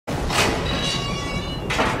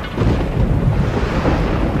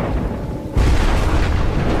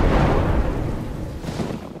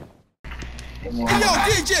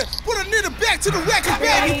Yeah, put a nigga back to the record,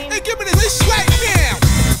 baby, and give me this right now.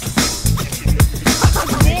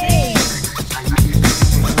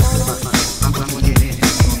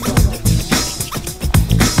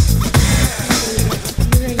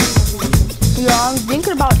 Yo, I'm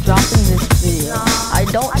thinking about dropping this video. I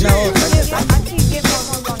don't know if I can.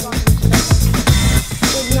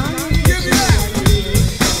 Give me that.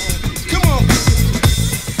 Come on.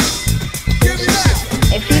 Give me that.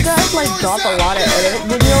 If you guys like drop a lot of edit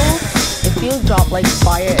videos, if you drop like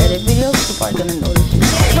fire edit videos, people are gonna notice you.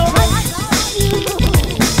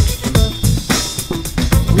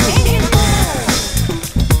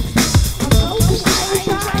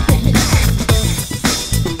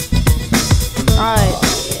 Alright.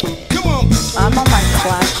 Come on. I'm on my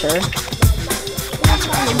slasher.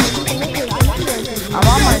 I'm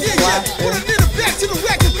on my slasher. Put a nigga back to the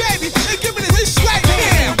record, baby, and give me this right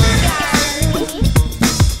now.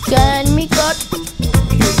 Can me cut.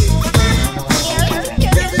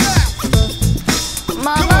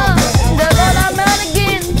 Mama, they're gonna man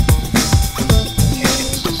again.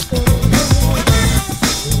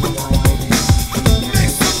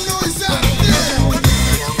 Make some noise out there.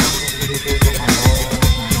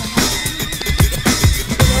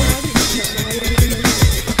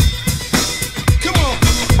 Come on.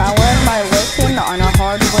 I learned my lesson on a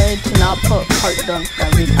hard way to not put heart dunks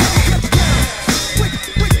every time.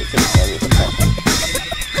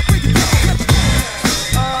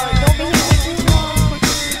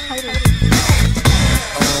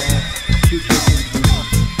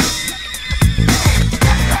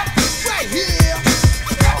 Right here.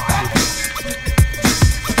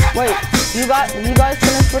 Wait, you guys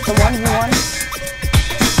finished with the 1v1?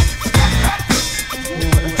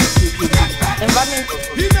 Invite me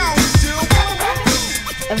You know what to do.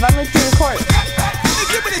 to the court. And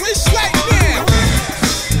give me this right now.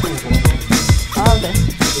 Oh, okay.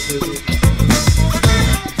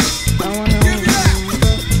 I wanna... Give me that.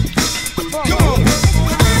 Come on.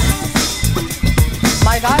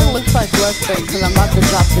 My guy looks like Westbrook because I'm about to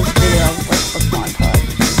drop this video of Westbrook montage.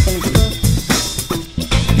 It's gonna be...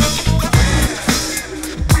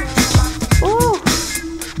 Ooh.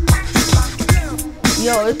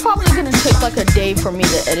 Yo, it's probably gonna take like a day for me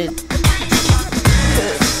to edit.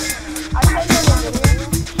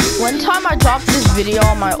 One time I dropped this video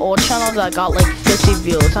on my old channel that got like 50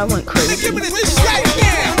 views. I went crazy. Give me this right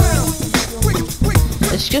now.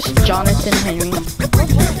 It's just Jonathan Henry.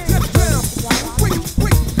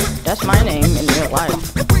 That's my name in real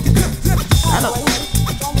life. I don't...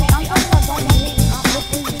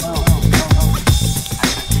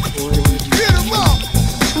 Get 'em up.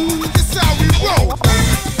 This how we roll.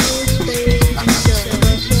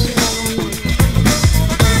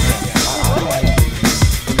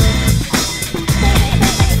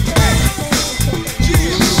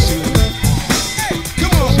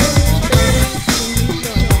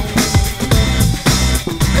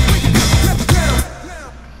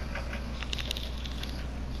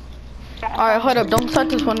 Alright, hold up. Don't start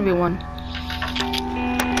this 1v1.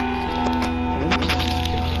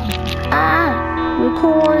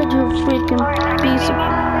 Record your freaking piece of...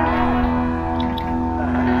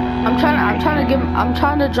 I'm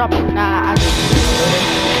trying to drop it. Nah,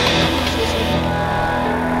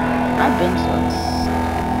 I've been sus.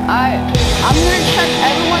 Alright, I'm gonna check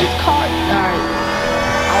everyone's card. Alright.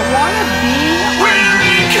 I wanna be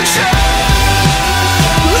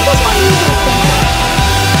who's the one who's gonna think of?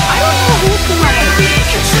 I don't know who's gonna be.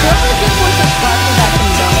 Whoever gets with the flasher that can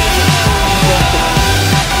dunk it.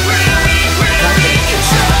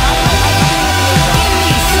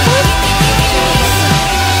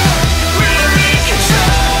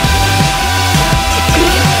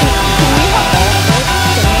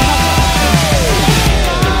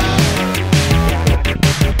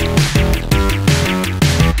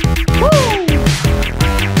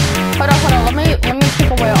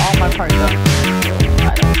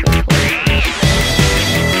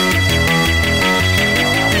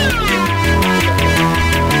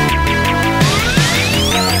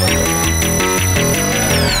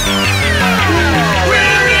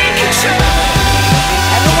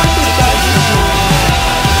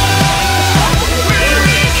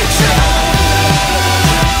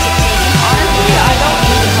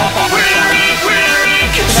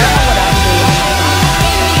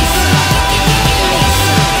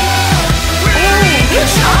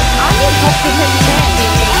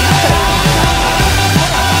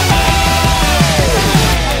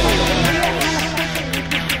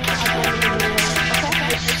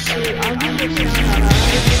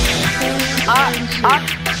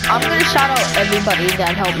 I'm gonna shout out everybody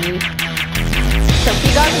that helped me. So if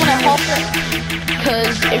you guys want to help it,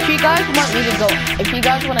 because if you guys want me to go, if you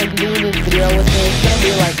guys want to do this video with me, it's gonna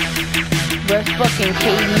be like Westbrook and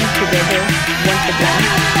KD together once again.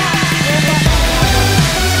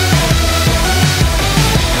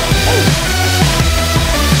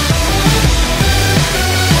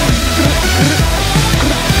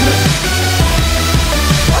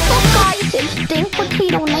 It's Dink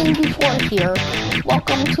Potato 94 here.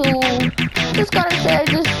 Welcome to, just gotta say, I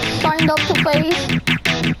just signed up to face.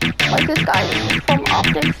 Like this guy from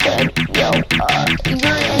Optics said, yo,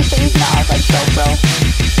 you're in face now. I was like, so bro.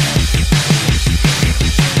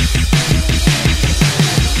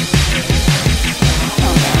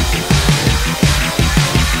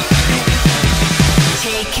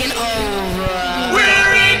 Taking over.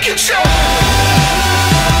 We're in control.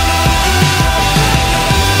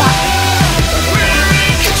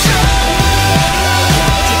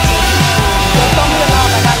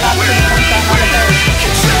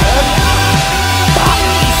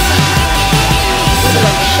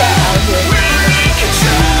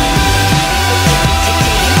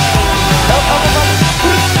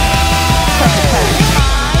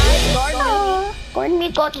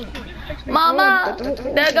 Mama,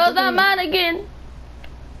 there goes that man again.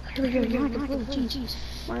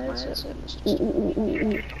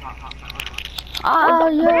 Ah,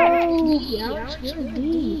 yo.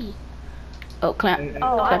 Oh, clamp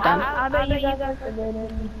down. I bet you guys are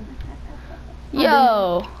good.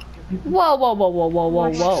 Yo. Whoa.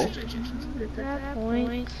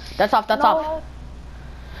 That's off.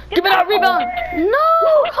 Give me that rebound.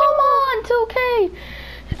 No, come on, 2K.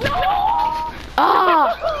 No.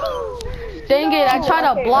 Ah. Dang it, I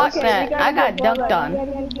tried to block that. I got dunked on.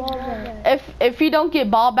 If you don't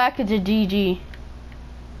get ball back, it's a GG.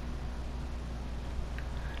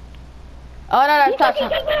 Oh, no, that's touchdown.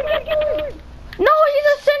 No, he's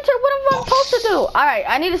a center. What am I supposed to do? Alright,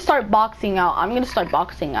 I need to start boxing out. I'm gonna start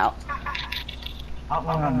boxing out.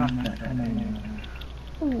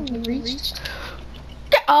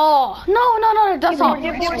 Oh, no, that's all.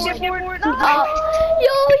 Yo, he's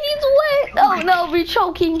wet. Oh, no, we're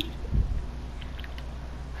choking.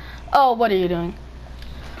 Oh, what are you doing?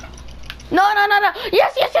 No.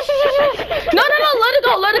 Yes. No, let it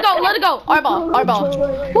go. Our ball.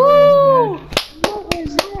 Woo!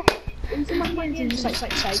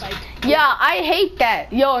 Yeah, I hate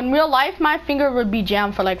that. Yo, in real life, my finger would be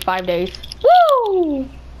jammed for like 5 days. Woo!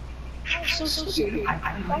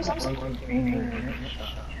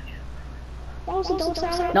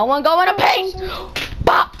 No one go in a paint.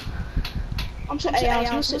 Bop. I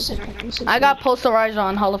got posterized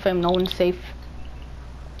on Hall of Fame. No one's safe.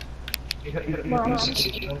 Yo.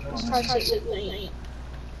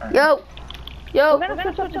 We're gonna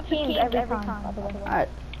switch up the teams every time. Alright.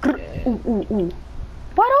 Ooh.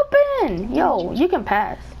 Wide open. Yo, you can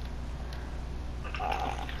pass.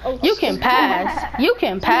 You can pass.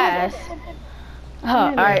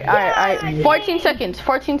 Alright. 14 seconds.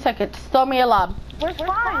 Throw me a lob. We're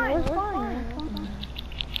fine.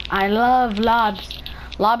 I love lobs.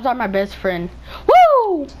 Lobs are my best friend.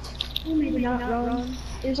 Woo!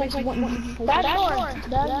 There's like one. Back door.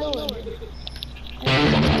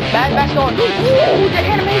 Back door. Ooh, the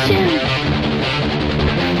animation.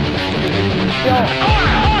 Yo,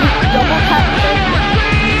 double tap.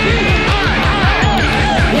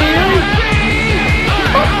 No.